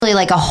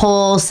actually like a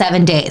whole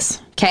 7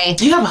 days. Okay.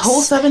 You have a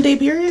whole 7-day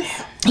period?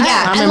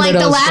 Yeah, and like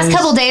the last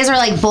couple days are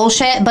like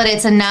bullshit, but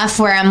it's enough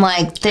where I'm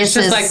like, this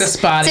is like the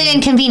spotting. It's an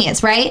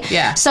inconvenience, right?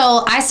 Yeah.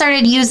 So I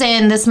started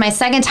using this my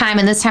second time,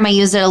 and this time I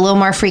used it a little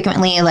more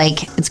frequently.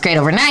 Like, it's great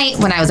overnight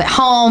when I was at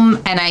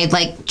home, and I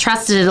like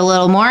trusted it a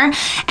little more.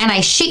 And I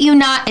shit you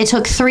not, it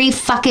took 3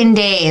 fucking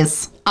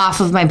days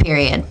off of my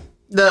period.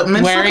 The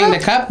wearing the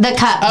cup? The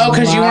cup. Oh,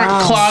 because you weren't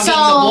clogging the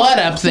blood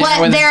up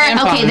there with the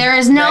tampon. Okay, there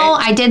is no,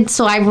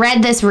 right? I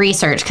read this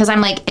research because I'm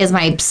like, is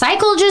my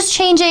cycle just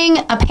changing?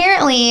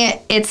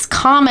 Apparently, it's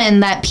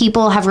common that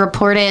people have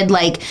reported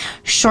like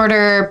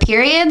shorter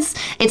periods.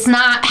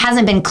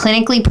 Hasn't been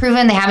clinically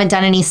proven. They haven't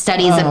done any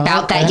studies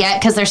about that yet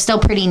because they're still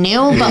pretty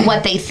new. But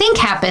what they think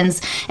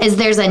happens is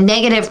there's a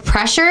negative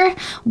pressure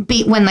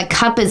when the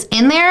cup is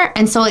in there.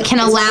 And so it can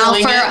allow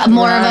for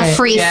more of a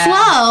free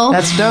flow.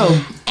 That's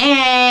dope.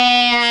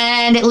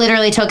 And it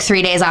literally took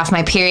 3 days off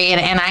my period,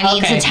 and I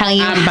need to tell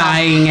you, I'm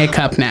buying a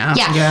cup now.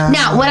 Yeah.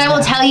 Now, what I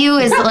will tell you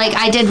is, like,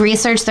 I did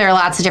research. There are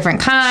lots of different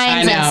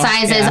kinds and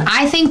sizes. Yeah.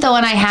 I think the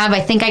one I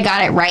think I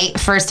got it right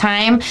first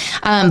time.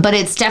 But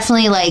it's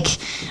definitely like,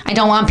 I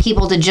don't want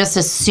people to just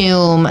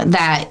assume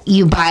that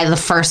you buy the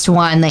first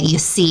one that you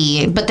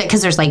see, but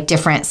because there's like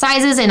different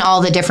sizes and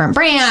all the different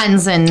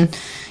brands and.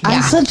 Yeah.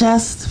 I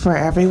suggest for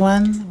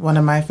everyone, one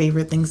of my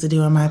favorite things to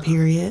do on my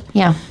period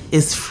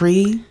is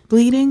free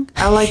bleeding.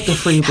 I like the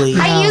free bleed.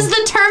 I use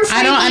the term free bleed.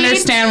 I don't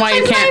understand why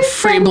you can't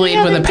free bleed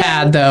with a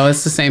pad, though.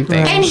 It's the same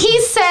thing. And he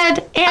said,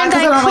 and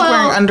I don't quote, like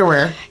wearing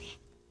underwear.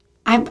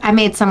 I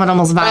made someone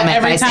almost vomit. But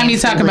every time you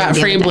talk about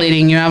free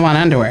bleeding, you have on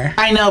underwear.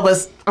 I know,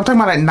 but I'm talking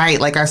about at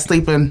night. Like, I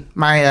sleep in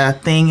my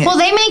thing. Well,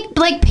 they make,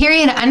 like,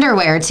 period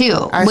underwear,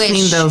 too. I've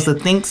seen those, the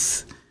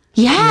Thinks.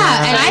 Yeah,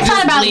 and I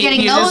thought about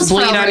getting those for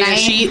overnight. You just bleed on your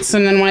sheets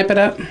and then wipe it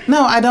up?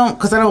 No, I don't,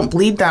 because I don't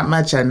bleed that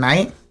much at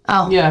night.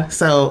 Oh. Yeah.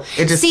 So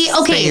it just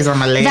stays on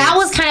my legs. That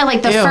was kind of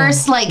like the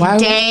first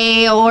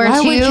day or two.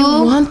 Why would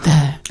you want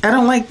that? I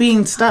don't like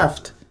being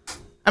stuffed.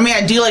 I mean,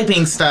 I do like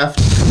being stuffed.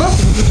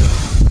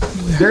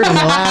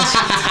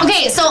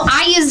 Okay, so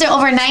I used it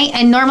overnight,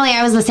 and normally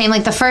I was the same.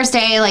 Like the first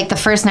day, like the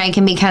first night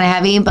can be kind of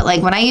heavy, but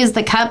like when I use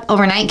the cup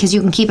overnight, because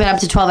you can keep it up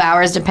to 12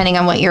 hours depending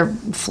on what your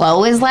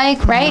flow is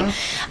like, right?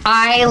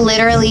 I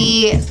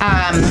literally,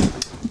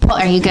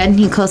 are you good?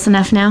 You close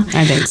enough now?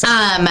 I think so.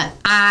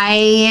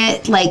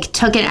 I like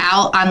took it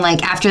out on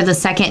like after the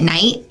second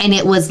night, and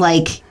it was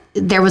like,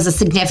 there was a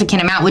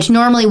significant amount, which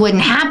normally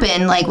wouldn't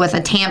happen like with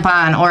a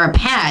tampon or a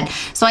pad.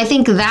 So I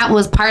think that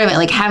was part of it.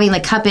 Like having the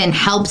cup in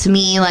helped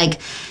me like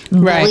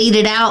bleed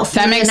it out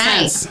through the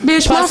night. Sense.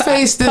 Bitch, my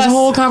face, this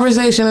whole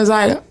conversation is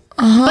like,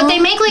 But they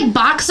make like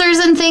boxers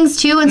and things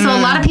too, and so a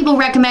lot of people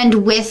recommend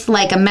with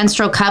like a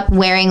menstrual cup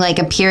wearing like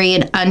a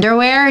period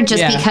underwear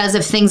just because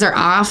if things are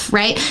off,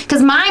 right?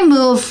 Because my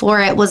move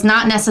for it was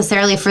not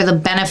necessarily for the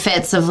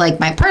benefits of like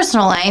my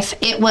personal life.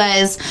 It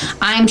was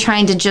I'm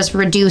trying to just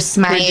reduce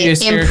my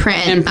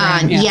imprint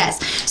on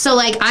yes. So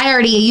like I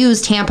already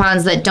use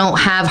tampons that don't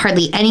have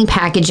hardly any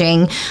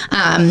packaging,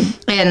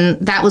 and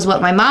that was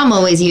what my mom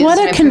always used. What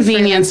a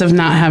convenience of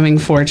not having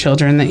 4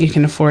 children that you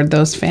can afford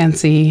those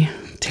fancy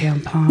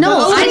tampons.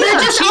 No, they're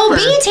just OB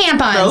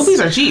tampons. The OBs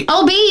are cheap.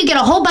 OB, you get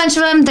a whole bunch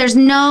of them. There's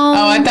no...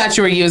 Oh, I thought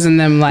you were using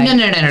them like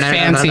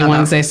fancy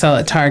ones they sell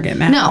at Target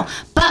now. No,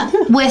 but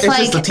with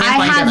like,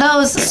 I had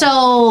those.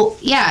 So,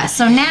 yeah.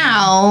 So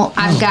now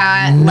I've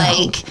got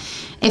like...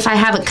 If I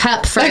have a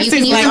cup for you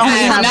can use them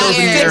have those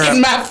in Europe.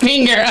 Sticking my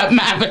finger up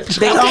my vagina.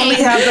 They only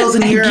have those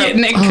in Europe.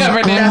 Getting it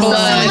covered in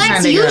blood.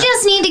 Lex, you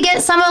just need to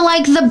get some of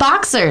like the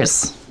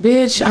boxers.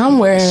 Bitch, I'm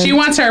wearing. She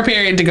wants her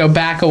period to go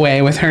back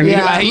away with her new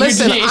IUD.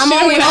 Listen, the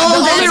only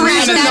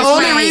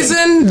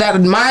reason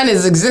that mine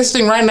is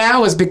existing right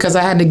now is because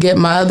I had to get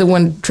my other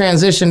one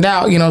transitioned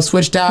out,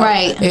 switched out.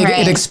 Right,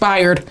 it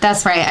expired.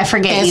 That's right. I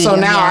forget. And so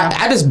now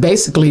I just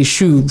basically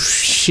shoot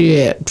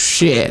shit,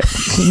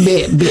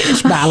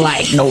 bitch. By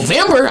like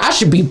November, I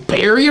should be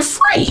period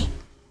free.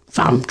 If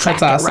I'm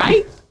tracking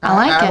right.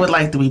 I would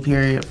like to be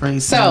period free.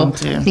 So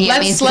too.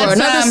 let's for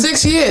another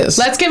 6 years.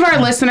 Let's give our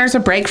listeners a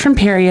break from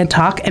period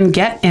talk and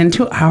get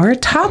into our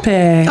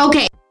topic.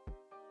 Okay.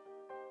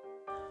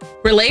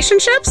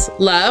 Relationships,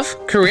 love,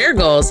 career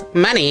goals,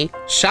 money,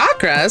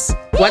 chakras.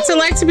 What's it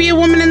like to be a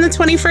woman in the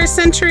 21st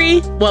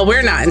century? Well,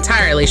 we're not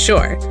entirely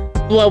sure.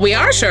 What we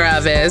are sure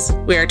of is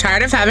we are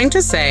tired of having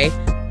to say,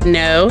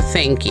 no,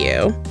 thank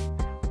you.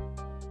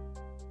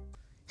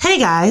 Hey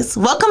guys,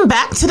 welcome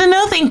back to the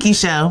No Thank You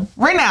Show.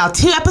 We're now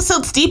 2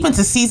 episodes deep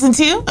into season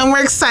 2, and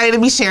we're excited to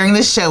be sharing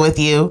this show with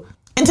you.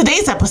 In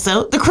today's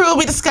episode, the crew will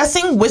be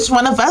discussing which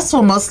one of us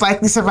will most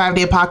likely survive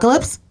the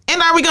apocalypse, and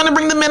are we going to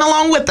bring the men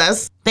along with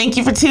us? Thank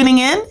you for tuning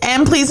in,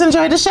 and please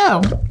enjoy the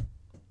show.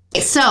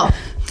 So,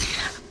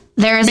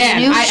 There is a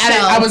new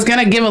show. I was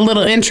gonna give a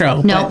little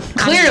intro. Nope.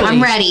 Clearly,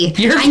 I'm ready.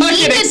 You're I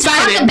need to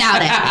excited. talk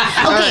about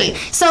it. Okay,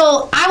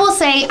 so I will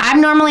say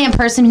I'm normally a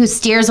person who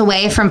steers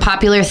away from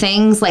popular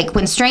things. Like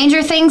when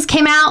Stranger Things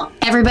came out,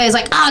 everybody's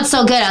like, "Oh, it's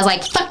so good." I was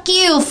like, "Fuck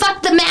you,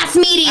 fuck the mass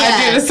media."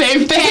 I do the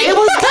same thing. It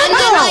was good And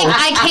then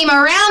like I came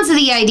around to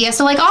the idea.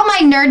 So like all my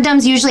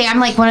nerddoms, usually I'm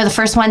like one of the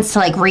first ones to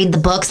like read the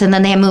books, and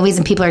then they have movies,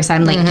 and people are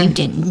excited. I'm like, "You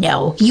didn't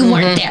know, you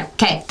weren't there."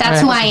 Okay,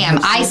 that's who I am.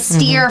 I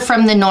steer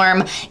from the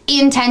norm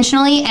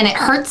intentionally, and it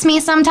hurts me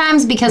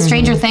sometimes because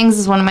Stranger Things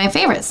is one of my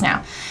favorites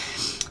now.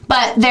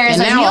 But there's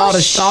And a now new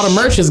all the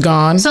merch is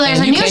gone. so there's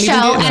and a you new can't even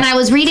show, get and I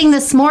was reading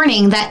this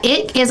morning that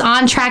it is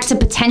on track to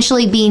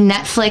potentially be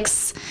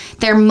Netflix,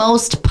 their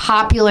most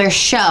popular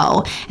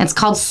show. And it's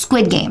called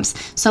Squid Games.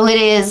 So it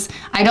is,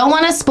 I don't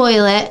want to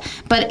spoil it,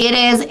 but it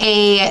is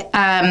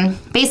a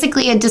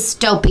basically a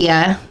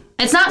dystopia.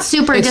 It's not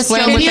super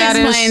Explain dystopian. what that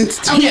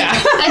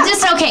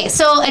is. Okay,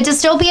 so a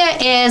dystopia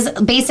is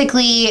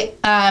basically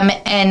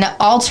an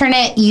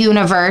alternate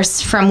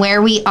universe from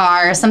where we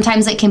are.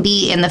 Sometimes it can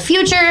be in the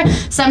future.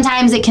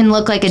 Sometimes it can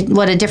look like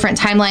what a different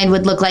timeline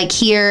would look like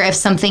here if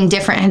something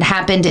different had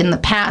happened in the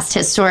past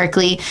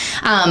historically.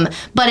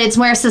 But it's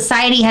where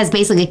society has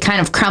basically kind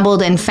of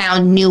crumbled and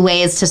found new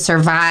ways to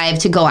survive,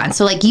 to go on.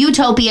 So like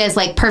utopia is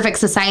like perfect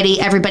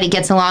society. Everybody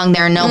gets along.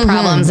 There are no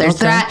problems. There's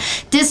that.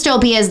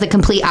 Dystopia is the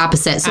complete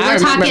opposite. So we're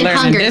talking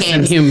Hunger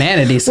Games.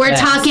 Humanities. We're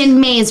talking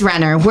Maze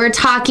Runner. We're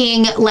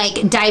talking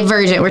like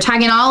Divergent. We're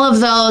talking all of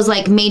those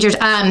like major.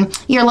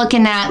 You're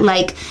looking at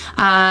like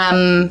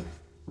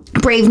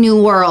Brave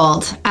New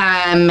World,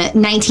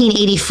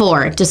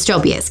 1984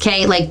 dystopias.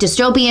 Okay, like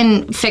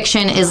dystopian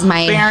fiction is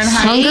my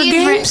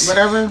favorite.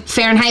 Whatever.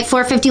 Fahrenheit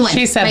 451.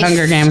 She said My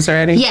Hunger Games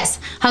already. Yes,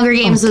 Hunger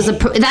Games was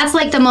that's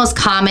like the most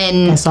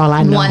common That's all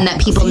I know. one that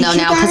people know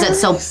now because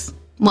it's so.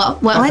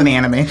 What? That's an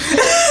anime.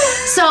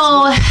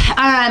 So,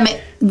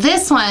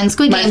 this one,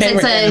 Squid My Games,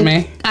 it's favorite a,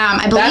 anime.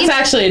 I believe. That's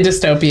actually a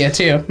dystopia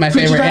too. My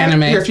favorite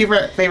anime. Your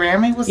favorite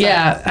anime? What's that?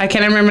 Yeah, I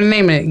can't remember the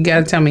name of it. You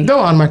gotta tell me. Go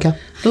on, Markel.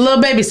 The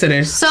Little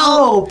Babysitters. So,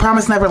 Oh,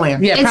 Promise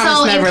Neverland. Yeah, and Promise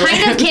so Neverland.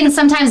 it kind of can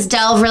sometimes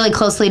delve really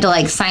closely to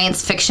like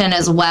science fiction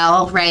as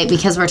well, right?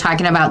 Because we're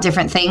talking about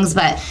different things,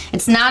 but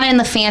it's not in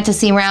the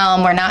fantasy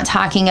realm. We're not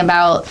talking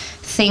about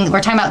things.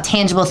 We're talking about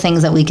tangible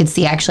things that we could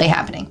see actually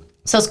happening.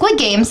 So Squid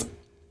Games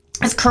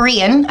is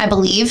Korean, I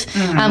believe,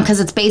 because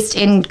it's based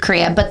in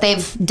Korea, but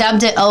they've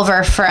dubbed it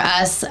over for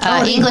us,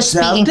 English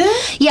speaking.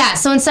 Yeah,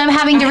 so instead of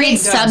having to read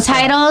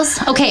subtitles,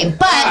 okay,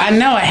 but I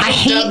know, I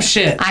hate dumb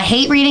shit. I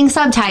hate reading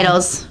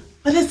subtitles.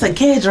 But it's a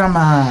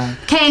K-drama.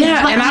 Okay,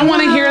 Yeah, but and I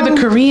want to hear the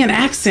Korean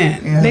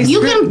accent. They You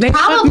screw- can they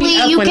fuck me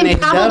up when they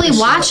probably dub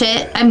watch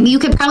shit. it. You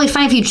could probably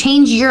find if you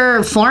change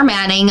your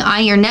formatting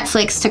on your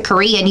Netflix to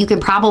Korean, you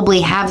could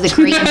probably have the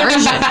Korean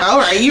version. All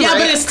right, you Yeah, right.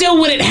 but it still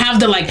wouldn't have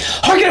the like.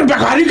 Yeah, it will.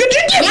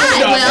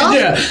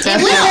 That's It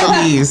the will.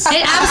 LDs.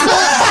 It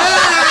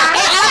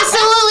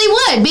absolutely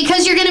would,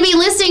 because you're going to be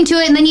listening to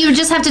it, and then you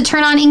just have to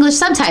turn on English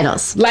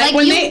subtitles. Like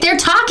when they're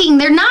talking,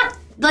 they're not.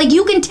 Like,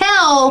 you can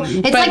tell,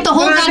 it's like the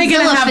whole are they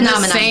gonna Godzilla have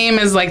phenomenon. the same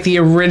as like the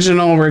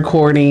original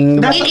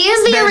recording? It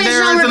is the There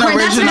original is an recording.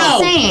 That's what original.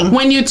 I'm saying.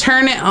 When you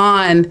turn it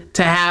on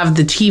to have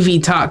the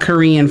TV talk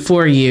Korean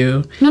for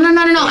you, No.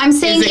 I'm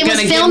saying it was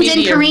gonna give filmed me in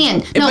the- Korean.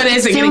 No, but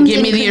is it filmed going to give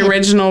in me the Korean.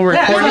 original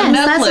recording?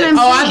 Yes, that's what I'm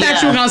Oh, I saying.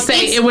 thought you were going to say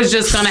It's- it was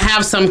just going to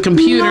have some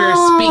computer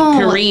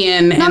speak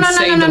Korean and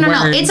say the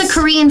words. It's a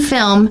Korean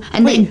film,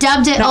 and they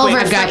dubbed it No, wait, over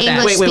I for got that.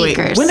 English Wait.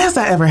 speakers. When has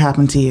that ever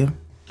happened to you?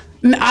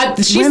 She When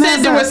said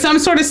has there that- was some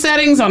sort of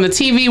settings on the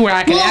TV where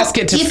I could ask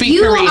it to if speak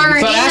you Korean. are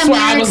So in that's where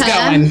I was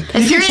America,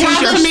 going. if you're in Talk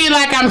to English- me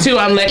like I'm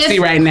Lexi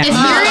right now. If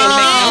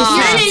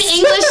you're in an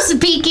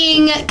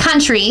English-speaking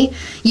country,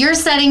 your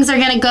settings are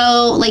gonna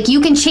go like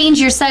you can change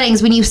your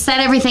settings when you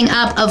set everything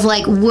up of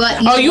like what.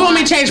 You want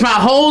me to change my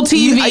whole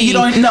TV? You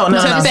don't. No.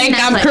 to think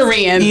I'm Netflix.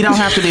 Korean. You don't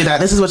have to do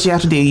that. This is what you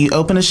have to do. You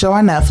open a show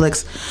on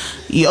Netflix.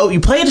 You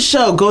play the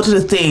show. Go to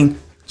the thing.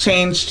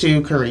 Change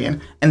to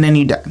Korean, and then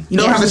you're done. You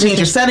don't have to change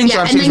your settings. Yeah,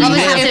 or and then change you your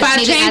have name. If I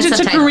maybe change add it to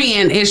subtitles.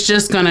 Korean, it's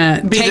just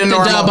gonna Be take the the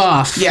normal- dub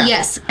off. Yeah.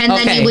 Yes, and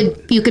Okay. then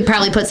you could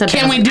probably put subtitles.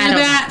 Can we do I don't know.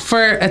 that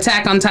for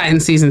Attack on Titan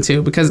season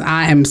 2? Because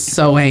I am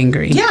so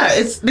angry. Yeah,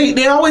 it's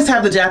they always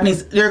have the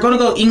Japanese. They're going to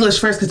go English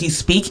first because you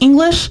speak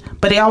English,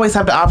 but they always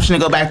have the option to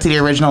go back to the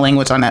original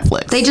language on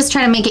Netflix. They just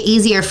try to make it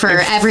easier for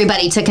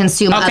everybody to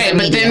consume Okay, other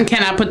but media. then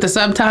can I put the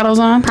subtitles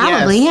on?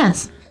 Probably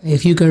yes.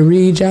 If you can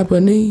read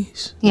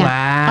Japanese. Yeah.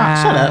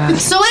 Wow. Shut up.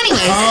 So, anyways,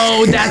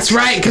 Oh, that's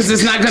right, because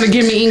it's not going to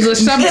give me English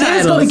It is going to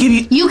subtitles. give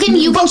you. you can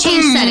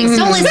change settings.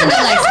 Don't listen to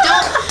Lex.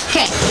 Don't.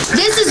 Okay,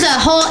 this is a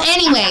whole.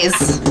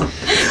 Anyways,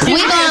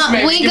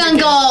 we gonna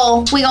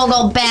go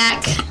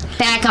back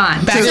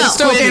on. Back to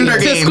So-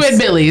 Squid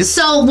Billies.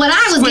 So what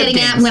I was Squid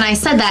getting at Games. when I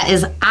said that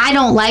is I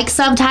don't like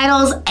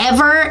subtitles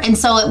ever, and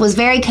so it was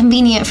very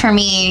convenient for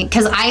me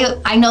because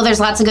I know there's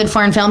lots of good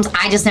foreign films.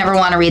 I just never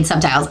want to read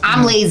subtitles.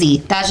 I'm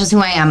lazy. That's just who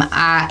I am.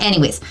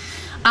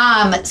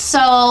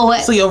 So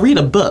So you'll read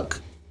a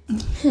book.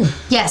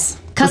 yes,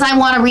 because I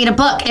want to read a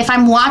book. If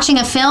I'm watching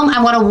a film,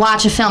 I want to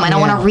watch a film. I don't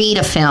want to read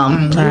a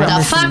film.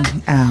 The fuck?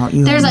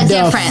 There's a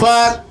difference.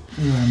 Fuck.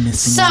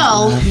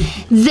 So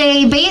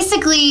they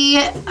basically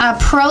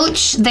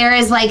approach, there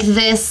is like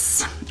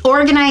this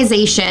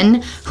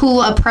organization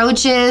who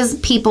approaches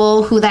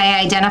people who they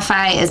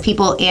identify as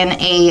people in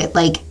a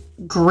like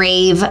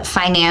grave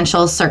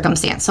financial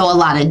circumstance. So a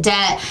lot of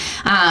debt,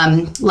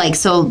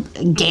 so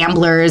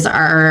gamblers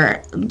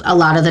are a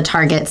lot of the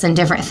targets and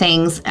different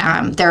things.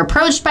 They're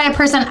approached by a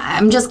person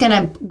I'm just going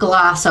to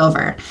gloss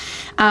over.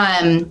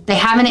 They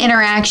have an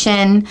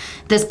interaction.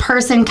 This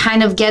person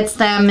kind of gets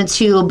them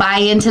to buy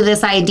into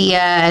this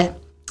idea.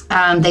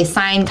 They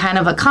sign kind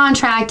of a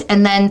contract,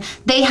 and then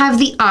they have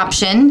the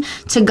option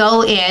to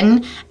go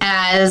in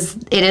as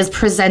it is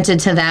presented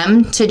to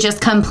them to just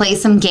come play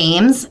some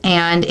games.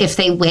 And if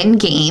they win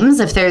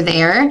games, if they're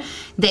there,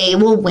 they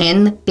will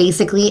win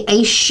basically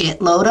a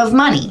shitload of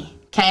money.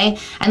 Okay.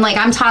 And like,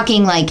 I'm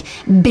talking like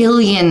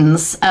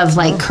billions of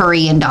like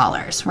Korean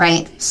dollars,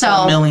 right?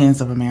 So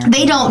millions of Americans.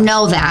 They don't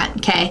know that.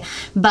 Okay.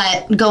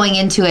 But going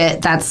into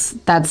it,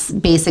 that's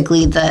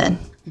basically the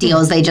deal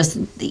is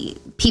the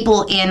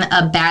people in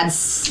a bad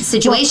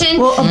situation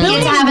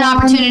get to have an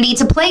opportunity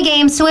to play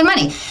games to win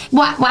money.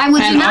 Why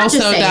would you not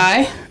just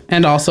say?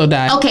 And also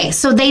die. Okay,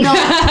 so they don't.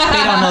 They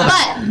don't know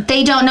that. But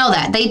they don't know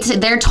that.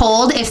 They're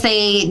told if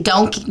they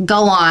don't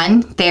go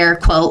on, they're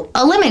quote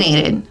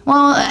eliminated.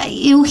 Well,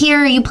 you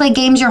play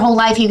games your whole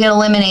life, you get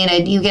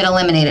eliminated. You get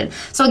eliminated.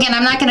 So again,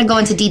 I'm not going to go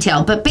into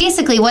detail, but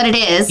basically what it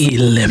is.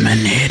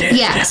 Eliminated.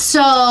 Yeah.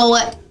 So.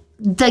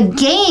 The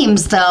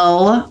games,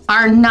 though,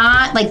 are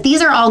not, like,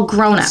 these are all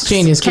grown-ups.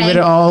 Genius. Get rid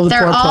of all the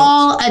They're poor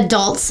all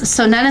adults,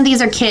 so none of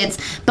these are kids.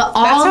 But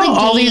all That's the how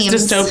all games...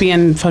 these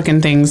dystopian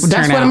fucking things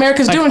That's turn what out.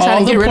 America's Like, doing,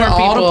 trying to get rid of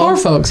all the poor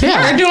folks.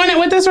 Yeah. They're doing it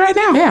with us right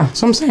now. Yeah,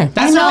 that's what I'm saying.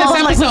 That's what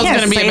this episode's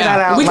going to be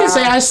about. We can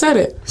say I said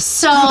it.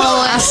 So...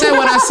 I said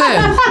what I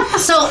said.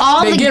 So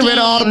all They the get rid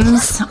of all the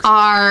games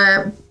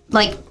are,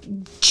 like,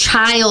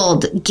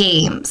 child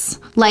games.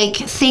 Like,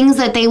 things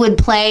that they would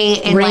play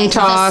in, Ring like,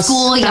 toss, the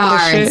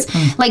schoolyards.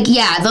 kind of Like,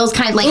 yeah, those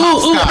kind of, like...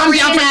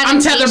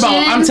 I'm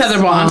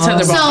tetherball.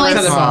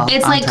 So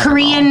it's like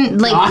Korean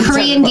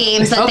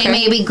games that they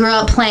maybe grew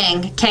up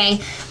playing, okay?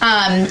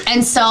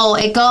 And so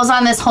it goes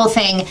on this whole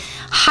thing.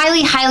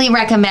 Highly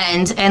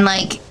recommend, and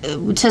like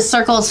to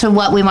circle to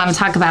what we want to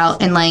talk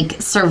about in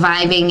like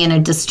surviving in a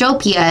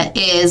dystopia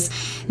is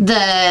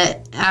the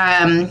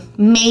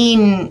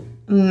main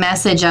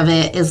message of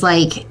it is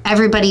like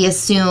everybody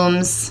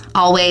assumes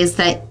always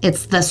that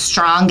it's the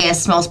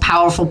strongest, most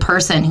powerful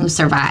person who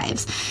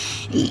survives.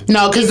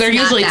 No, because they're It's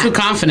not usually that. too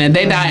confident.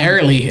 They die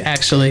early,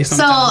 actually.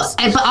 Sometimes.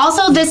 So, but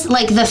also this,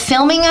 like the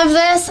filming of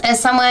this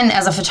as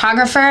a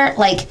photographer,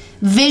 like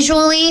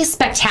visually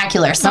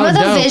spectacular. Some of the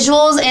dope.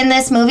 visuals in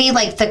this movie,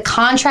 like the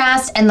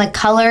contrast and the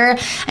color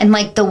and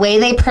like the way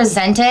they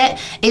present it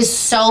is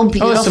so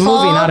beautiful. Oh, it's a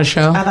movie, not a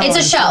show. It's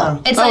a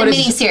show. It's like a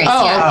mini series.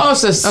 Oh,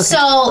 okay.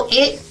 So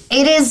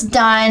it is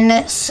done.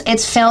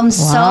 It's filmed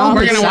so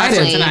We're gonna watch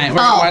it beautifully. tonight. We're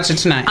gonna watch it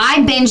tonight. I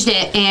binged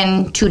it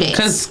in 2 days.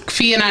 Because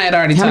Fee and I had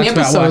already How talked many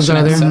about episodes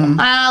watching are it. there?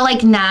 So.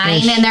 Like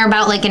 9, and they're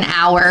about like an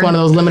hour. One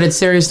of those limited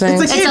series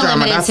things. It's a It's a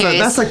K-drama. limited series.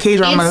 That's a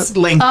K-drama It's-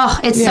 length. Oh,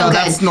 it's so good.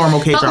 That's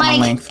normal K-drama but like,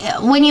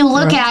 length. when you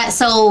look at,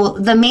 so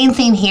the main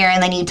theme here,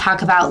 and then you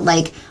talk about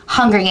like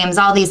Hunger Games,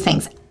 all these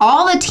things.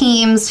 All the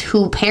teams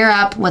who pair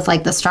up with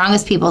like the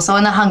strongest people. So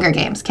in the Hunger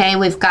Games, okay,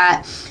 we've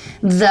got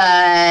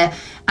the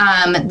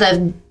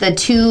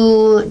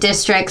 2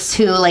 districts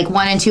who like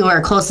 1 and 2 are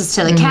closest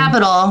to the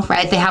capital,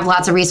 right? They have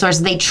lots of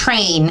resources. They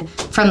train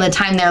from the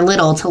time they're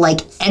little to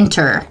like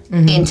enter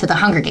into the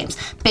Hunger Games.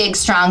 Big,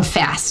 strong,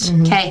 fast.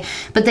 Okay.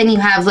 But then you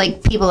have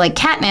like people like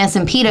Katniss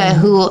and Peeta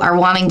who are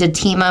wanting to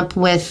team up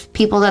with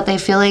people that they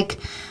feel like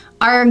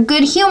are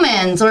good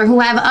humans or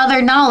who have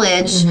other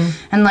knowledge.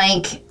 And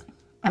like,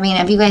 I mean,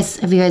 have you guys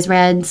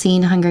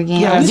seen Hunger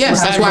Games?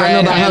 Yes, that's why I know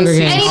about Hunger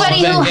Games. Anybody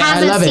who I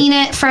hasn't love it. seen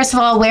it, first of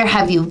all, where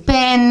have you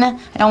been? I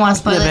don't want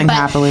to spoil Living it, but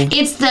happily.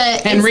 it's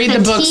And read the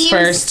books teams.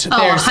 first. Oh,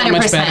 They're so 100%.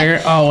 much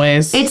better,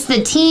 always. It's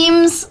the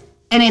teams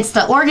and it's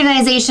the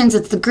organizations,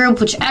 it's the group,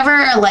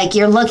 whichever like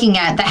you're looking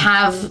at that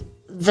have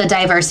the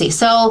diversity.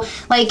 So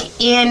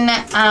like in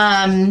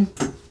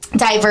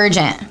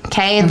Divergent,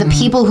 okay? The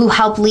people who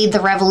help lead the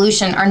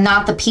revolution are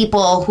not the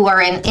people who are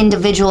in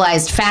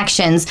individualized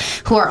factions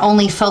who are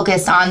only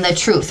focused on the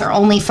truth or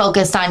only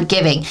focused on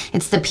giving.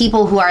 It's the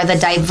people who are the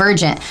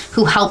divergent,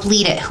 who help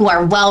lead it, who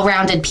are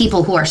well-rounded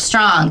people, who are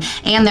strong,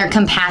 and they're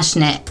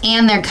compassionate,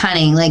 and they're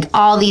cunning, like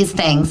all these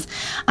things.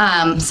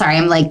 Sorry,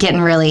 I'm like getting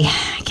really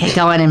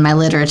going in my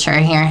literature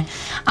here.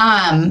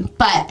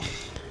 But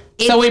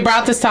so we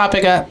brought this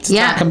topic up to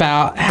talk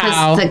about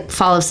how the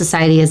fall of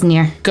society is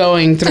near.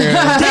 going through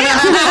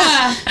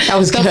That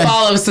was the good.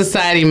 fall of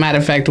society might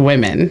affect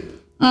women.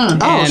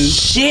 Oh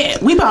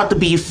shit, we about to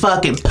be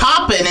fucking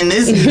popping in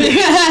this.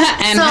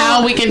 And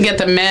how we can get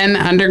the men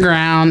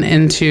underground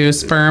into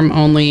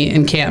sperm-only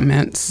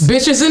encampments.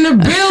 Bitches in the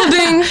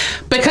building.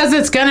 Because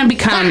it's going to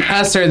become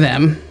us or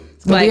them.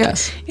 Like,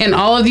 yes. in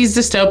all of these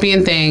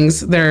dystopian things,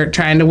 they're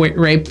trying to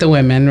rape the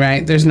women,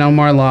 right? There's no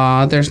more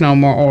law. There's no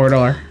more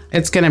order.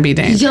 It's going to be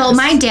dangerous. Yo,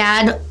 my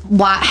dad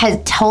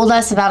had told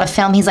us about a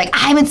film. He's like,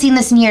 I haven't seen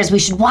this in years. We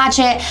should watch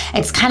it.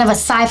 It's kind of a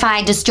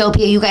sci-fi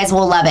dystopia. You guys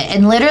will love it.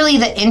 And literally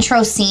the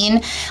intro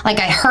scene, like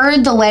I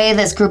heard the way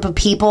this group of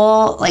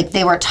people, like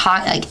they were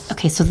talking, like,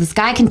 okay, so this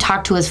guy can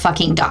talk to his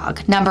fucking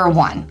dog, number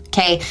one.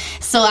 Okay.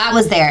 So that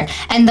was there.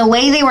 And the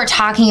way they were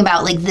talking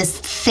about like this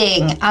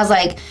thing, I was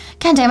like,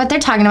 God damn it, they're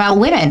talking about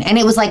women. And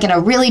it was like in a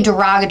really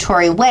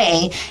derogatory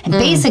way. And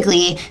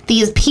basically,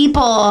 these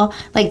people,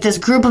 like this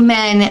group of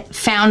men,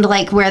 found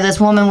like where this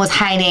woman was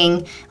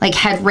hiding, like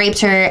had raped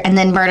her and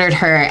then murdered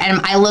her.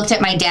 And I looked at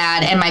my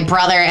dad and my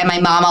brother and my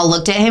mom all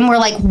looked at him. We're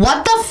like,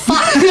 what the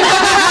fuck? He's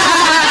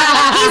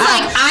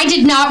like, I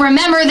did not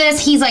remember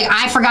this. He's like,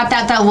 I forgot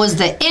that was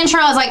the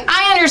intro. I was like,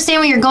 I understand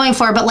what you're going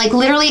for. But like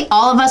literally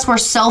all of us were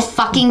so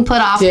fucking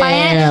put off by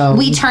it.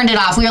 We turned it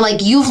off. We were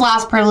like, you've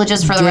lost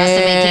privileges for the rest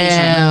of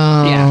vacation.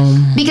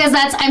 Yeah. Because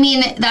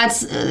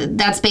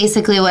that's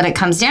basically what it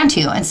comes down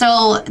to. And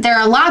so there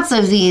are lots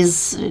of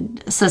these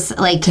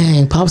like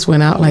Dang, Pops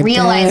went out like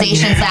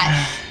realizations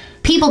that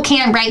people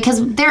can, right?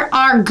 Because there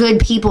are good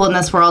people in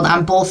this world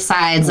on both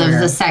sides of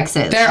the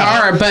sexes. There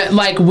are, but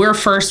like we're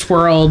first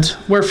world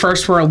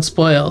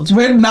spoiled.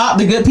 We're not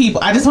the good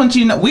people. I just want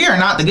you to know we are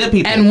not the good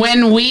people. And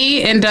when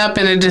we end up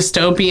in a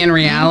dystopian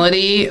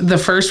reality, the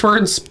first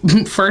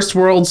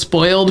world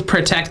spoiled,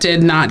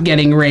 protected, not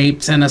getting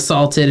raped and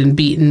assaulted and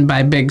beaten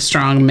by big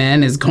strong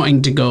men is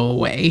going to go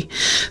away.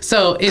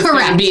 So it's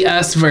going to be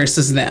us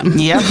versus them.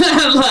 Yeah.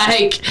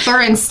 Like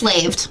or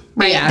enslaved.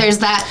 Right. Yeah. There's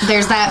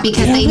that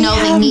because they know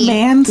they need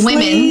women.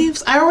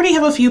 Slaves? I already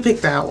have a few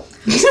picked out.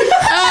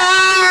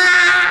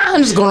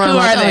 I'm just going around. Who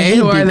are they?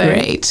 Who are they?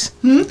 Great.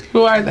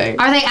 Who are they?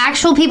 Are they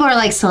actual people or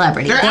like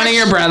celebrities? One of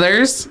your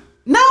brothers?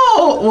 No.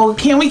 Well,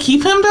 can we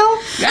keep him though?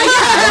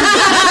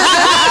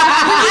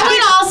 I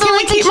would also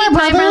like to keep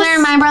my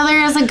brother. My brother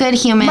is a good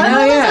human.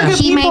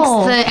 He makes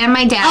and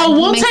my dad. Oh,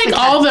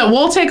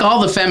 we'll take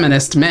all the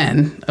feminist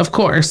men, of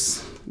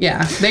course.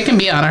 Yeah, they can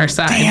be on our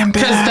side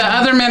because the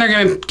other men are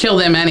going to kill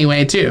them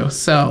anyway too.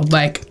 So,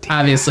 like,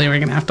 obviously, we're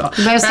going to have to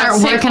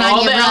start working on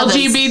all your the brothers.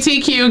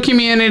 LGBTQ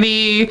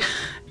community.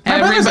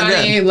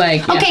 Everybody,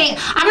 like, yeah. Okay,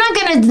 I'm not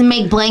going to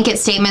make blanket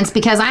statements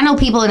because I know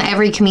people in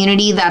every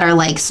community that are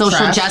like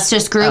social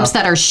justice groups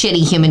that are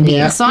shitty human beings.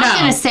 Yeah. So I'm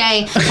going to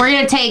say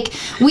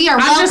we are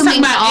I'm just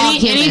welcoming talking about all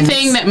humans.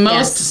 anything that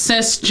most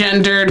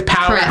cisgendered,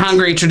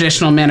 power-hungry,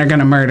 traditional men are going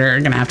to murder are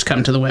going to have to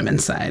come to the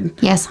women's side.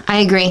 Yes,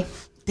 I agree.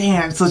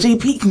 Damn, so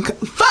JP can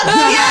fuck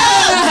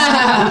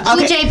yeah!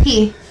 Who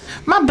JP?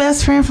 My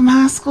best friend from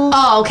high school.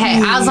 Oh,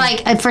 okay. I was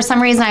like, for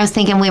some reason, I was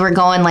thinking we were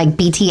going like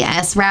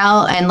BTS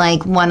route, and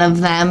like one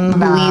of them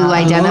who you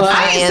identify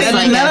I ain't as saying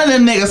like none of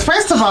them niggas.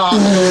 First of all,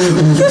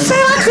 You said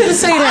I couldn't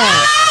say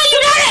that. You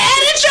gotta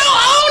edit your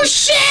own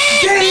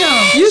shit.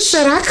 damn. You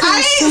said I couldn't.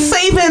 I ain't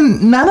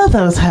saving none of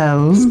those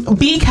hoes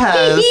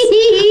because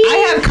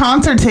I had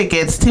concert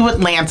tickets to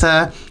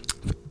Atlanta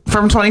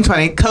from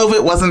 2020.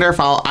 COVID wasn't their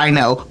fault, I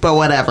know, but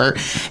whatever.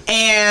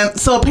 And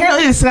so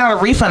apparently they sent out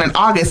a refund in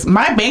August.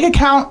 My bank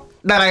account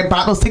that I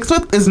bought those tickets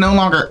with is no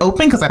longer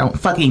open because I don't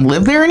fucking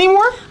live there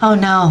anymore. Oh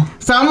no.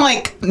 So I'm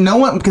like, no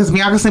one, because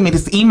Bianca sent me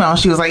this email.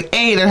 She was like,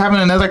 hey, they're having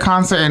another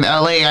concert in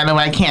LA. I know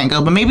I can't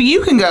go, but maybe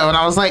you can go. And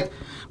I was like,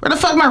 where the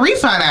fuck my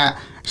refund at?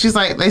 She's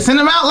like, they sent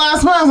them out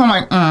last month. I'm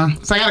like,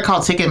 So I got to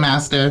call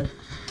Ticketmaster.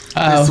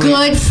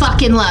 Good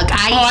fucking luck.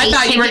 I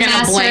thought you were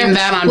gonna blame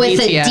that on with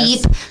BTS. a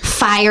deep,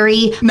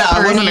 fiery, No,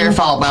 it wasn't their burning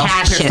fault, but I was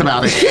passion. pissed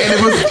about it.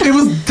 And it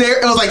was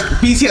like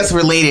BTS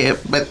related,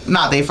 but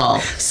not their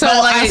fault. So but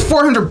like it's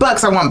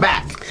 $400 I want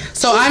back.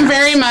 So I'm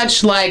very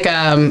much like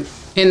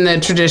in the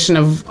tradition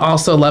of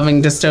also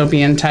loving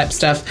dystopian type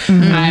stuff.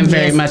 I'm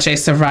very much a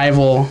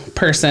survival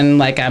person.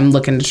 Like I'm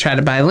looking to try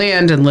to buy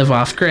land and live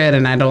off grid,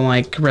 and I don't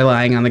like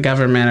relying on the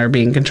government or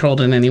being controlled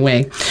in any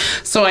way.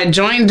 So I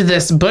joined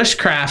this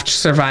bushcraft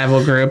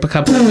survival group a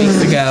couple of weeks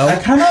ago. I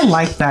kind of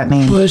like that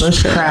name,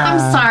 Bushcraft.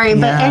 I'm sorry,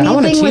 but I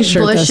want a anything with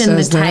t-shirt Bush that in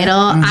the says that. title,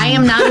 I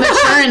am not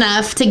mature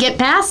enough to get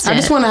past it. I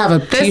just want to have a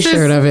This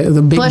T-shirt is of it,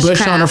 the big bush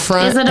Bushcraft. on the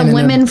front. Is it a and then the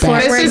women back.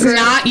 forward? This is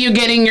not you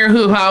getting your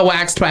hoo-ha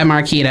waxed by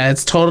Marquita.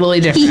 It's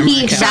totally different.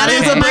 That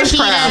is a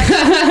bushcraft.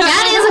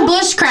 That is a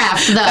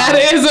bushcraft, though.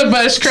 That is a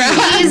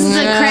bushcraft. He's the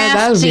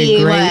that would be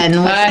crafty great.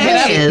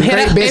 one. Hit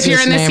up, Great if you're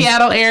in the business name.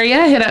 Seattle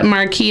area, hit up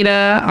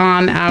Marquita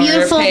on our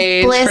Beautiful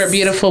page Bliss for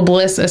Beautiful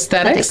Bliss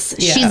Aesthetics.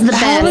 Yeah. She's the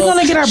How are we best.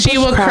 gonna get our She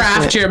bush will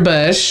craft crafted? your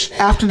bush.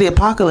 After the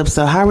apocalypse,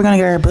 though, how are we gonna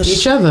get our bush?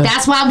 Each other.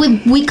 That's why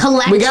we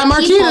collect We got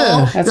Marquita.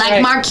 people That's like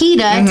right.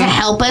 Marquita to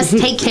help us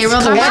take care of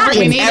our Collect. We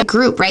bodies. need A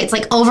group, right? It's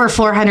like over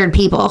 400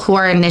 people who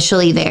are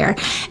initially there,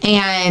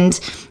 and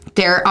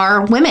there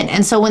are women.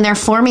 And so when they're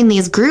forming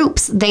these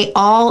groups, they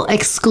all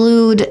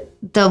exclude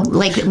a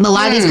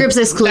lot of these groups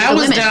exclude That the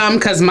was women. dumb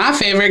because my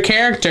favorite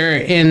character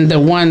in the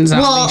one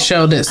zombie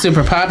show that's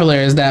super popular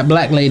is that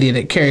black lady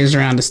that carries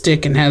around a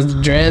stick and has the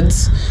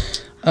dreads.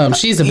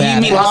 She's a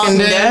bad mean Walking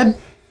Dead?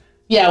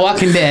 Yeah,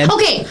 Walking Dead.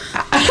 Okay,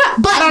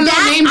 But I don't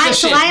know names of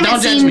shit.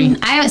 Don't judge me.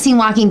 I haven't seen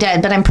Walking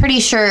Dead, but I'm pretty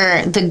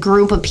sure the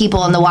group of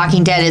people in The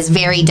Walking Dead is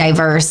very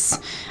diverse.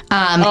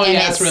 And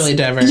it's really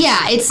diverse.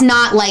 Yeah, it's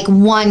not like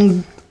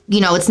one.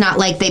 It's not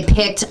like they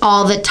picked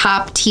all the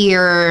top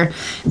tier,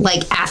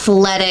 like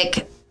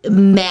athletic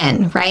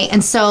men, right?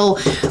 And so,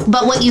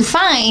 but what you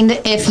find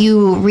if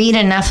you read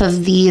enough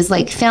of these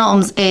like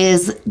films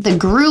is the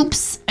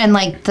groups and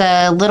like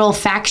the little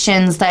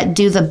factions that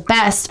do the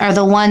best are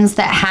the ones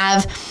that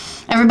have.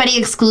 Everybody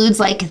excludes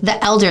like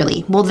the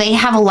elderly. Well, they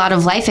have a lot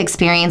of life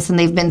experience and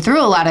they've been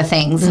through a lot of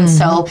things. And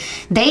so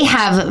they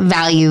have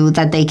value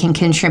that they can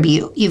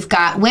contribute. You've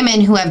got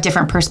women who have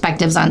different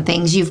perspectives on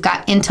things. You've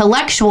got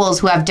intellectuals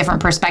who have different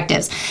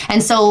perspectives.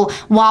 And so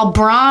while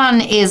brawn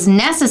is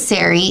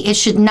necessary, it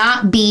should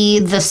not be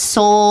the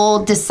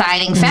sole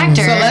deciding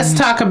factor. So let's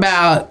talk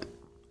about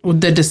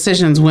the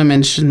decisions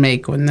women should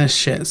make when this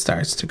shit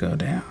starts to go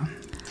down.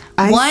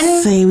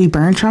 I say we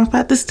burn Trump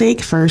at the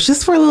stake first,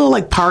 just for a little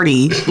like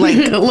party, like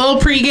a little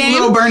pregame,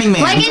 little Burning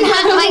Man, like in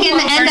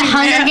the end of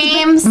Hunger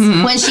Games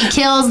when she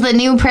kills the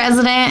new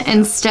president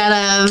instead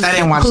of. I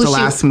didn't watch the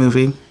last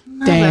movie.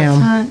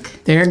 Damn.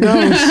 There it goes.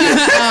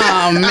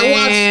 Oh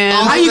man!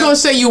 How you gonna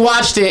say you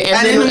watched it? And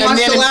I didn't watch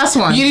the last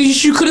one.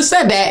 You could have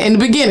said that in the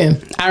beginning.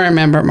 I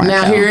remember. Marco.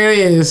 Now here it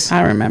is.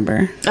 I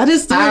remember. I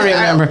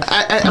remember.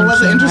 I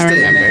wasn't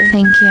interested.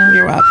 Thank you.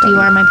 You're welcome. You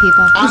are my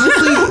people.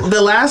 Honestly,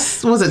 the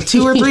last was it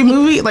 2 or 3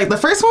 movie? Like the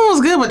first one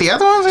was good, but the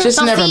other ones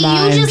just never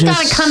mind. You just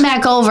gotta come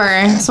back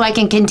over so I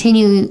can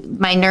continue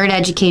my nerd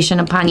education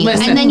upon you,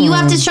 and then you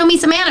have to show me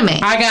some anime.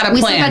 I got a plan.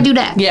 We still gotta do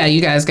that. Yeah, you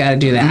guys gotta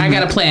do that. I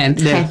got a plan.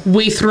 Yeah.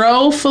 We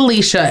throw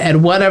Felicia at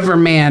whatever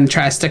man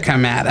tries to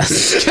come at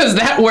us because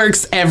that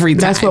works every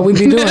time. That's what we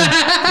be doing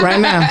right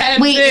now.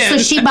 Wait, so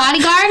she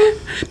bodyguard?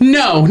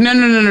 No. What do you,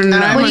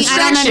 I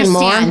don't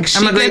understand.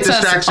 She gets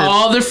us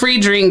all the free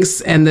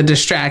drinks and the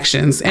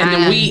distractions, and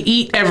then we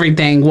eat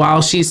everything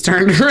while she's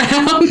turned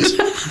around.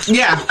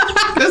 Yeah,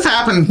 this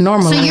happened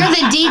Normally. So you're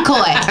the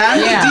decoy. I'm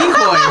the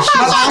decoy,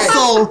 but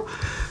also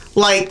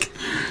like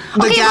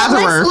the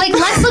gatherer.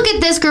 Let's look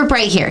at this group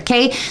right here.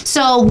 Okay,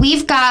 so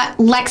we've got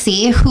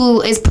Lexi,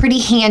 who is pretty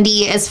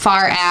handy as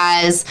far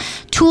as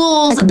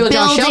tools,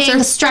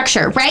 building,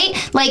 structure,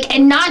 right? Like,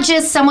 and not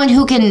just someone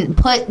who can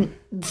put.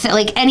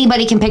 Like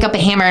anybody can pick up a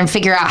hammer and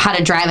figure out how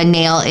to drive a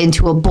nail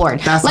into a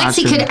board.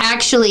 Lexi could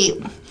actually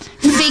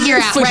figure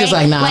out,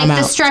 right? Like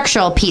the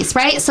structural piece,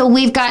 right? So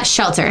we've got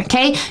shelter,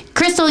 okay?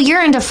 Crystal,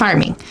 you're into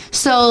farming.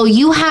 So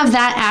you have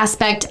that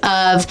aspect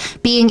of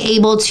being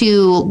able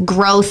to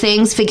grow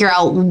things, figure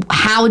out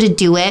how to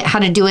do it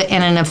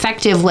in an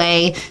effective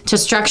way, to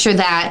structure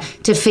that,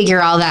 to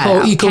figure all that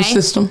out.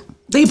 Ecosystem. Okay?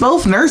 They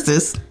both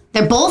nurses.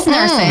 They're both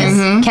nurses,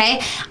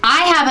 okay?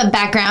 I have a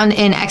background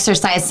in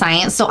exercise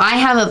science, so I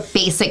have a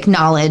basic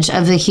knowledge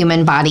of the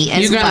human body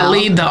as well. You're going to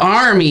lead the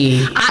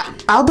army.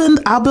 I'll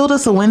build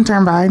us a wind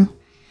turbine.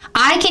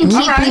 I can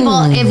keep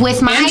people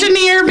with my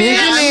engineer. My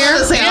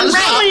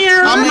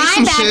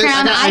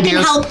background, I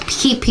can help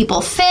keep people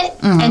fit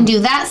and do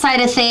that side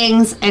of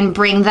things and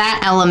bring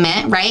that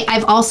element, right?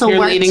 I've also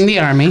leading the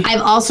army. I've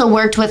also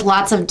worked with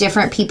lots of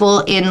different people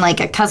in like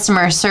a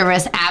customer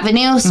service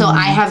avenue, so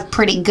I have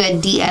pretty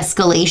good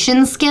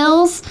de-escalation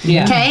skills.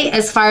 Yeah. Okay,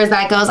 as far as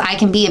that goes, I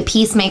can be a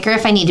peacemaker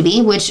if I need to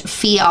be, which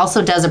Fee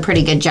also does a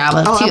pretty good job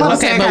of too.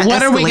 Okay, but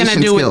what are we gonna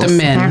do with the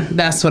men?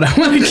 That's what I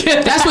want to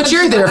get. That's what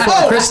you're there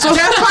for, Crystal.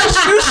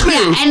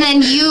 And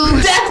then you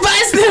death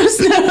by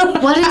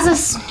snoo. What is a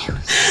snoo?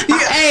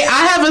 Hey,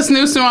 I have a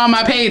snoo on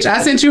my page.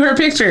 I sent you her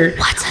picture.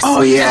 What's a snoo?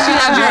 Oh yeah, she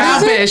has your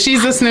outfit.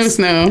 She's a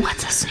snoo.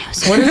 What's a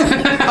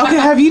snoo? Okay,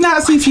 have you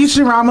not seen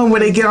Futurama where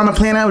they get on a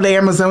planet with the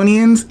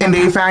Amazonians and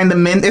they find the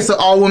men? It's an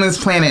all women's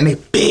planet and they're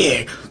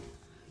big.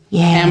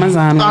 Yeah,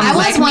 Amazon. I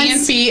was like once, me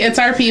and Fee, it's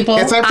our people.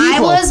 It's our people.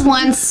 I was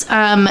once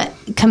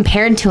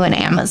compared to an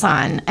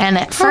Amazon, and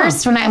at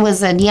first, when I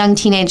was a young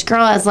teenage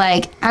girl, I was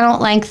like, I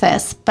don't like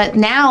this. But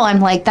now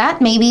I'm like,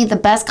 that may be the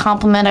best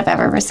compliment I've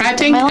ever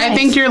received in my life. I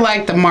think you're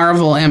like the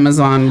Marvel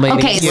Amazon lady.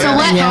 Okay, so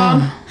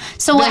what?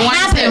 So what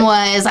happened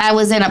was I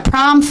was in a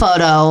prom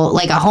photo,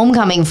 like a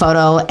homecoming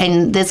photo,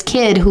 and this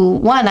kid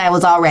who, I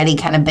was already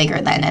kind of bigger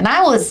then, and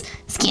I was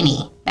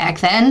skinny back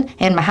then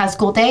in my high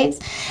school days,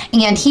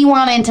 and he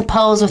wanted to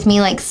pose with me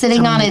like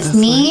sitting on his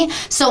knee.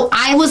 So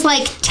I was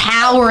like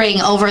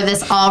towering over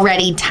this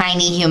already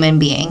tiny human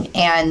being.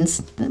 And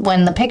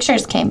when the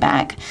pictures came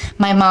back,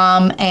 my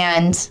mom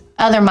and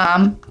other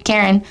mom,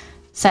 Karen,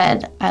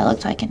 said I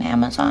looked like an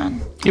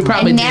Amazon. You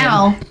probably and did.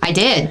 Now I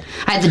did.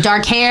 I had the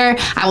dark hair.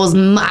 I was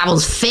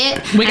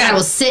fit. I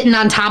was sitting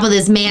on top of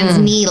this man's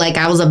knee like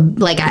I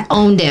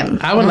owned him.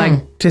 I would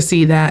like to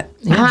see that.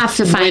 I'll have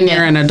to find when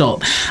you're an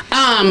adult.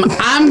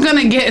 I'm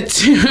gonna get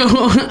to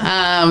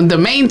the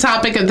main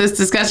topic of this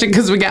discussion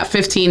because we got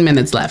 15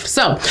 minutes left.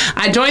 So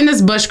I joined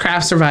this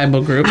bushcraft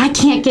survival group. I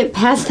can't get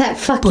past that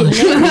fucking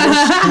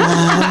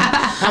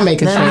I'm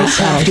making sure.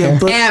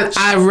 And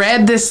I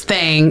read this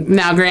thing.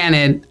 Now,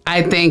 granted,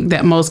 I think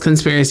that most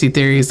conspiracy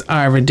theories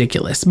are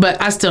ridiculous,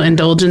 but I still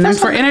indulge in them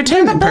for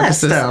entertainment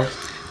purposes.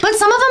 But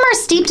some of them are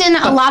steeped in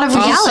a lot of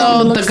reality.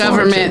 Also, the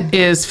government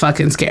is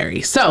fucking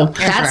scary. So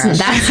That's not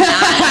a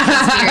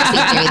conspiracy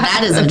theory.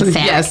 That is a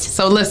fact. yes.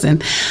 So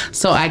listen.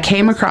 So I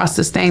came across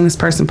this thing this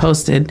person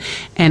posted,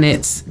 and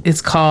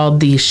it's called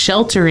the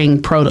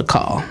sheltering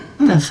protocol.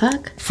 The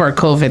fuck? For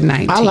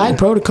COVID-19. I like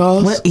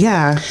protocols.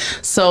 Yeah.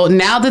 So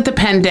now that the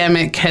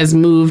pandemic has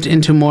moved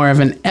into more of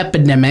an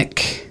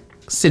epidemic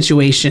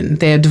situation,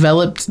 they have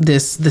developed the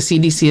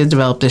CDC has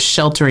developed this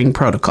sheltering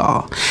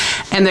protocol.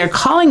 And they're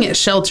calling it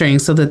sheltering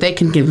so that they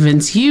can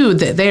convince you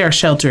that they are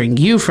sheltering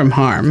you from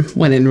harm,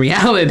 when in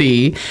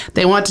reality,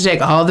 they want to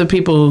take all the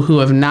people who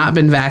have not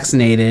been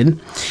vaccinated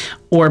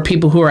or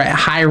people who are at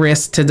high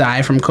risk to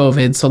die from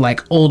COVID. So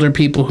like older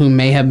people who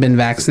may have been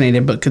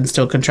vaccinated but can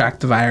still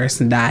contract the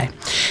virus and die.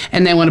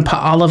 And they want to put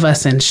all of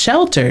us in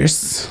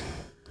shelters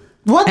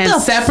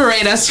and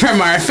separate us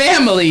from our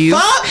families.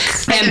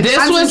 Fuck? And this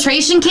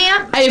concentration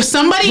camp? If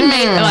somebody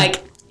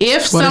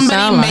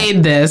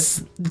made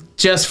this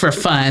just for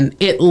fun,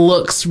 it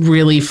looks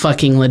really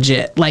fucking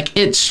legit. Like,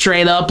 it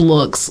straight up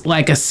looks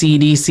like a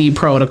CDC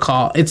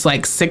protocol. It's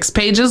like 6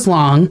 pages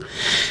long.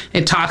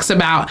 It talks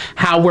about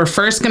how we're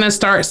first going to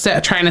start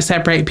trying to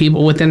separate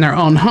people within their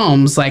own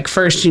homes. Like,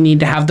 first you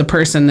need to have the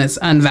person that's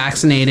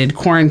unvaccinated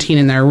quarantine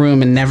in their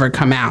room and never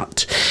come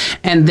out.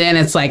 And then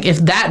it's like, if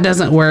that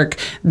doesn't work,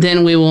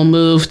 then we will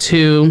move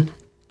to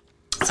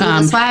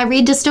that's why I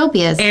read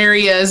dystopias.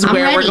 Areas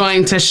where we're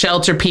going to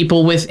shelter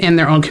people within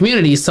their own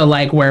communities. So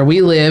like where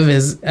we live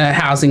is a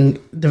housing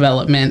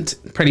development,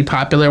 pretty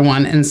popular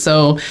one. And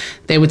so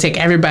they would take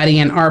everybody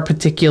in our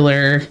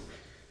particular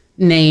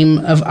name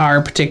of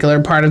our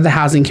particular part of the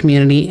housing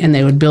community, and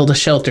they would build a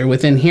shelter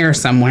within here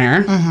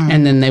somewhere.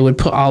 And then they would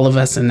put all of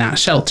us in that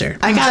shelter.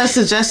 I got a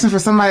suggestion for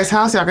somebody's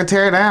house. Y'all could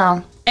tear it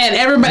down. And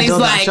everybody's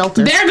like, they're going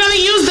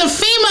to use the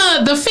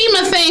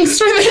FEMA things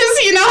for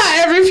this. You know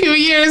how every few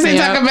years they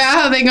talk about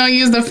how they're going to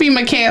use the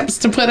FEMA camps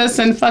to put us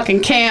in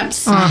fucking camps.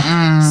 So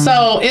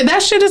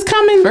that shit is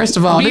coming. First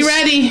of all, be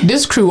ready.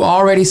 This crew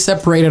already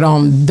separated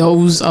on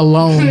those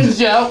alone.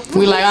 Yep.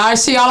 We like, I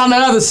see y'all on the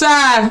other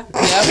side.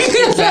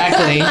 Yep,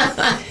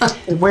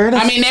 exactly. Where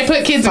they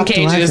put kids in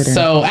cages.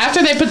 So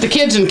after they put the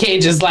kids in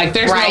cages, like,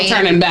 there's no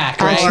turning back,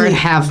 right? Lord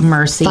have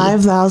mercy.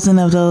 5,000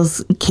 of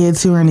those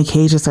kids who are in the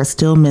cages are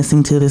still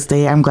missing to this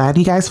day. I'm glad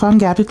you guys found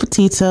Gabby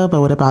Petito,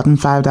 but what about them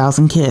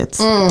 5,000 kids?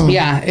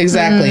 Yeah,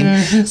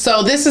 exactly.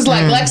 So this is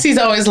like, Lexi's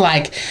always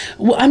like,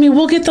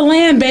 we'll get the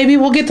land, baby.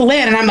 We'll get the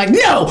land. And I'm like,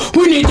 no,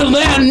 we need the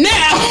land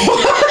now.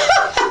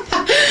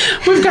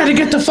 We've got to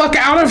get the fuck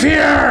out of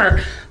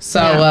here.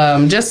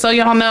 So just so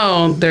y'all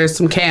know, there's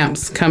some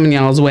camps coming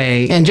y'all's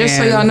way. And just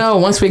so y'all know,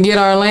 once we get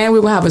our land,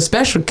 we're going to have a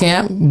special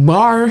camp,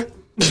 bar.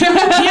 We're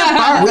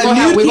gonna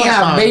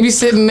have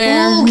babysitting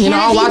there. Ooh,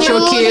 I'll watch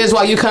your kids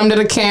while you come to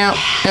the camp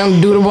and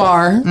do the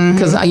bar.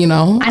 Because, I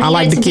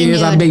like the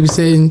kids. I'm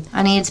babysitting.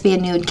 I need it to be a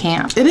nude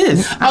camp. It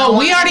is. We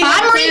already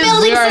have I'm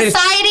rebuilding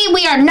society.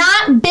 We are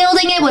not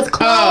building it with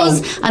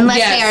clothes unless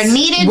they are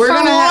needed for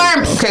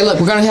warmth. Okay, look,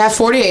 we're going to have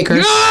 40 acres.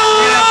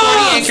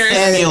 No! 40 acres.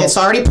 And it's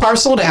already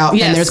parceled out.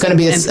 Yes. And there's going to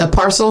be a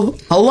parcel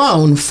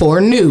alone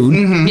for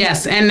nude.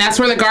 Yes, and that's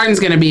where the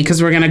garden's going to be,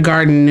 because we're going to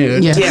garden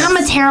nude. Yes. I'm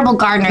a terrible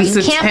gardener.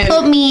 You can't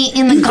put me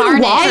in the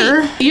garden.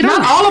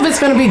 Not all of it's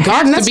going to be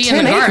garden. That's to be 10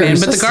 in the garden,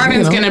 acres. but the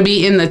garden's going to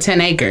be in the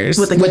 10 acres.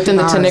 Within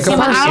the 10 acre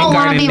But I don't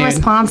want to be nude.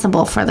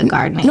 responsible for the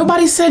gardening.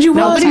 Nobody said you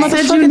was. Nobody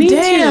said you need to.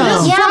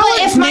 Yeah,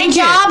 but if my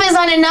job is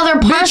on another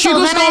parcel,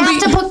 then I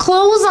have to put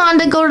clothes on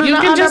to go to the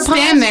other parcel. You can just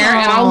stand there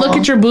and I'll look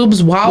at your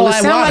boobs while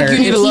I water. Like you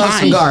need to love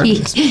some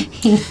gardens.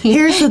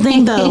 Here's the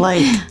thing, though.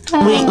 Like,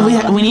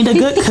 we need a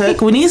good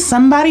cook. We need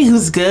somebody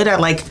who's good at,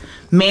 like,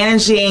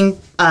 managing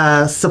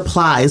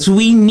supplies.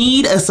 We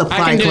need a supply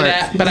I can do clerk.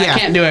 that, but I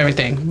can't do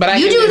everything. But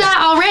You do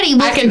that already.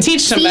 I can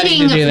teach somebody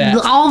to do that.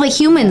 All the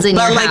humans in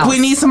your But, like, house. we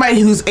need somebody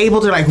who's able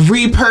to, like,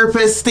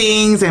 repurpose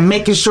things and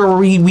making sure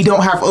we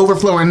don't have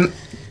overflow and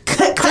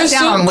cut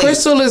down on waste.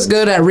 Crystal is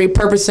good at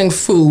repurposing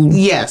food.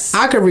 Yes.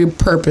 I could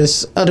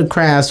repurpose other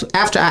crafts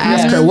after I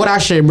ask her what I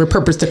should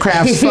repurpose the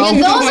crafts from.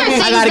 Those are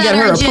things I gotta that get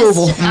are her just,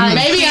 approval.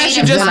 Maybe I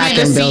should just Then I be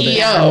the can build it.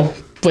 CEO,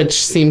 which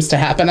seems to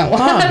happen a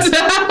lot.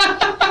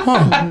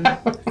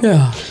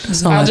 Yeah.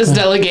 I'll just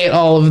delegate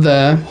all of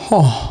the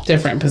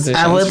different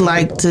positions. I would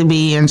like to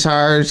be in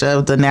charge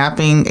of the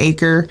napping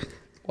acre.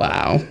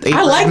 Wow.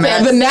 I like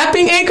that. The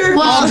napping acre.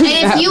 Well, and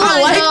if you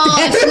want to go,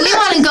 if we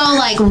want to go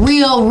like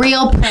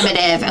real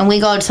primitive, and we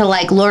go to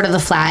like Lord of the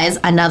Flies,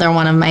 another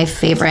one of my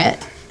favorite.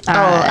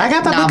 I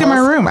got that book in my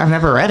room. I've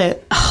never read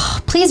it.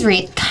 Please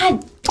read.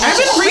 God. I've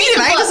been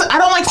reading. I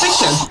don't like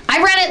fiction.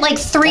 I read it like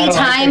 3 don't like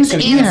times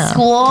fiction. in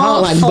school I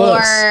don't like for.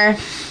 books.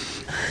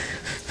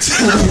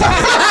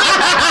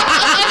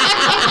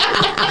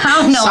 I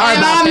don't know.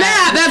 And on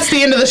that, that's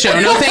the end of the show.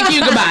 No, thank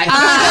you. Goodbye.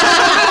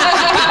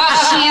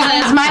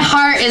 Jesus, my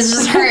heart is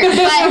just hurt.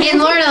 But in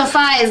Lord of the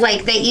Flies,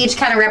 like, they each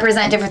kind of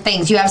represent different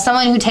things. You have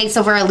someone who takes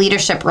over a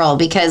leadership role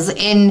because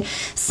in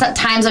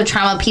times of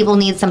trauma, people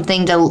need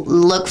something to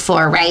look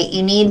for, right?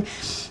 You need,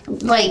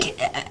 like,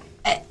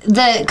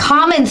 the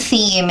common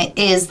theme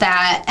is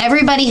that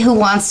everybody who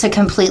wants to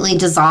completely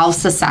dissolve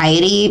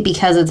society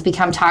because it's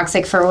become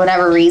toxic for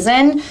whatever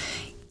reason,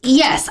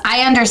 yes,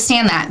 I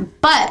understand that.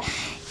 But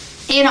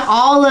in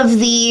all of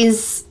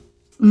these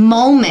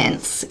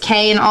moments,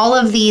 okay, in all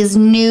of these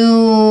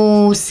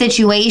new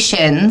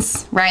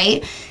situations,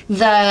 right,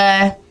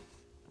 they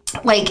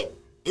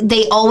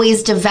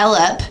always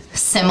develop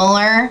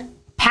similar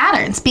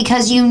patterns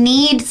because you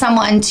need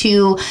someone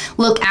to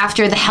look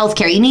after the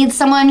healthcare. You need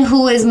someone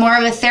who is more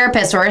of a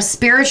therapist or a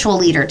spiritual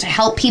leader to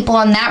help people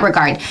in that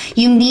regard.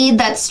 You need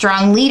that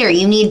strong leader.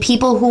 You need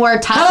people who are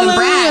tough and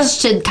brash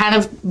to kind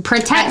of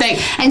protect.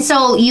 And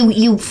so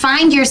you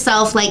find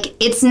yourself like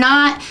it's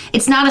not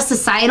a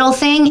societal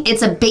thing.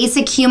 It's a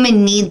basic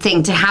human need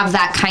thing to have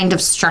that kind of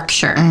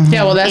structure.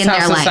 Yeah, well, that's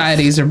how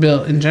societies are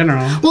built in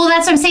general. Well,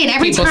 that's what I'm saying.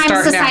 Every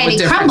time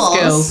society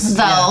crumbles,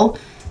 though,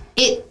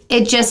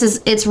 it just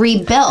is, it's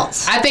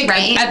rebuilt. I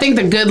think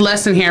the good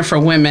lesson here for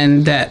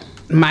women that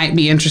might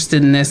be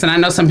interested in this, and I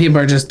know some people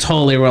are just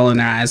totally rolling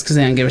their eyes because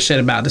they don't give a shit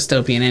about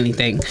dystopian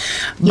anything.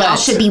 Y'all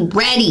should be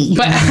ready.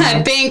 But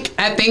I think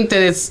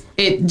that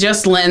it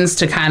just lends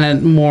to kind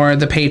of more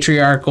the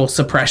patriarchal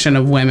suppression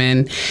of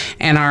women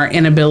and our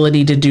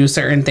inability to do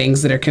certain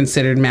things that are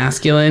considered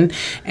masculine.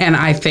 And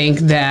I think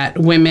that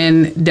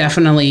women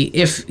definitely,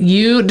 if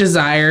you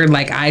desire,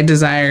 like I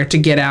desire, to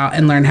get out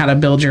and learn how to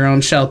build your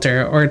own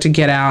shelter, or to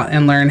get out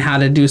and learn how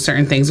to do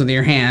certain things with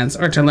your hands,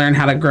 or to learn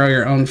how to grow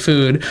your own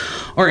food,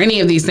 or any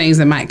of these things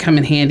that might come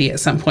in handy at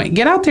some point,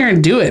 get out there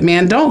and do it,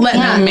 man. Don't let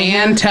no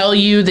man tell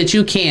you that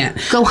you can't.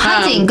 Go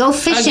hunting, go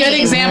fishing. A good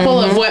example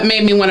of what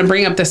made me want to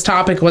bring up this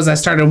topic was I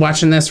started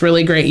watching this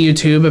really great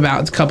YouTube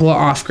about a couple of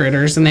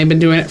off-gridders, and they've been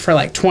doing it for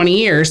like 20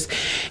 years,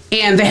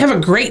 and they have a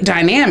great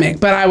dynamic.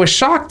 But I was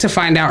shocked to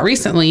find out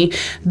recently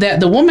that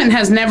the woman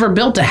has never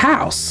built a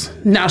house.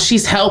 Now,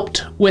 she's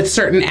helped with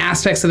certain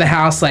aspects of the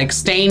house, like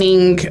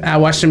staining. I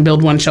watched them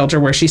build one shelter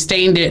where she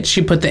stained it.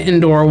 She put the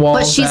indoor walls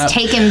up. But she's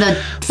taken the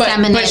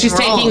feminine But she's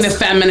taking the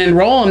feminine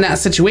role in that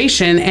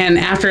situation. And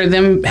after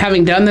them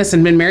having done this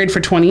and been married for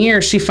 20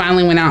 years, she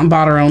finally went out and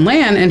bought her own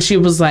land. And she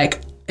was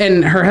like,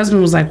 and her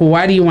husband was like, well,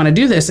 why do you want to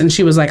do this? And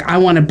she was like, I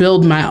want to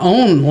build my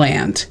own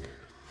land.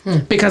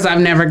 Because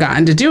I've never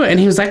gotten to do it. And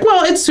he was like,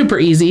 well, it's super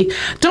easy.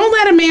 Don't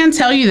let a man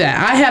tell you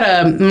that. I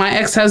had my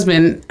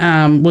ex-husband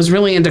was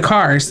really into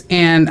cars,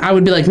 and I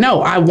would be like,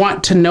 no, I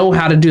want to know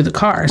how to do the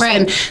cars.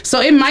 Right. And so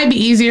it might be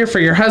easier for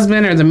your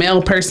husband or the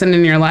male person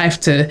in your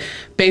life to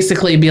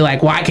basically be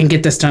like, well, I can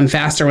get this done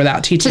faster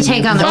without teaching to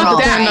take on the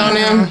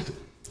role.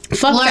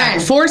 Fuck that.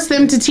 Force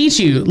them to teach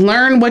you.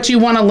 Learn what you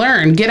want to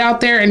learn. Get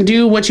out there and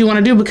do what you want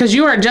to do, because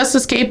you are just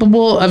as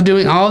capable of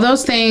doing all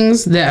those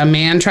things that a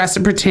man tries to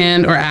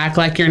pretend or act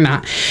like you're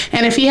not.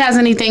 And if he has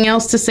anything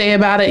else to say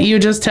about it, you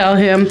just tell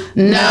him,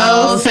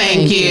 no,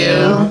 thank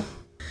you.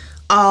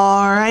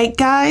 All right,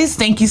 guys.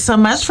 Thank you so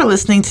much for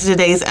listening to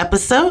today's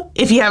episode.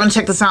 If you haven't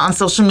checked us out on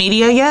social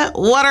media yet,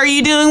 what are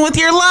you doing with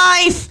your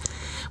life?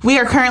 We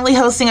are currently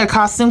hosting a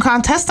costume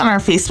contest on our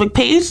Facebook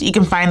page. You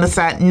can find us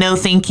at No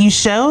Thank You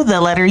Show,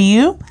 the letter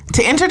U.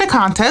 To enter the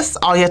contest,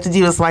 all you have to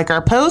do is like our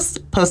post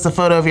a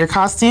photo of your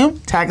costume,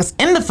 tag us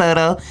in the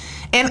photo,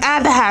 and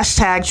add the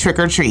hashtag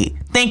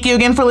 #TrickOrTreat. Thank you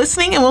again for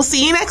listening, and we'll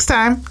see you next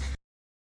time.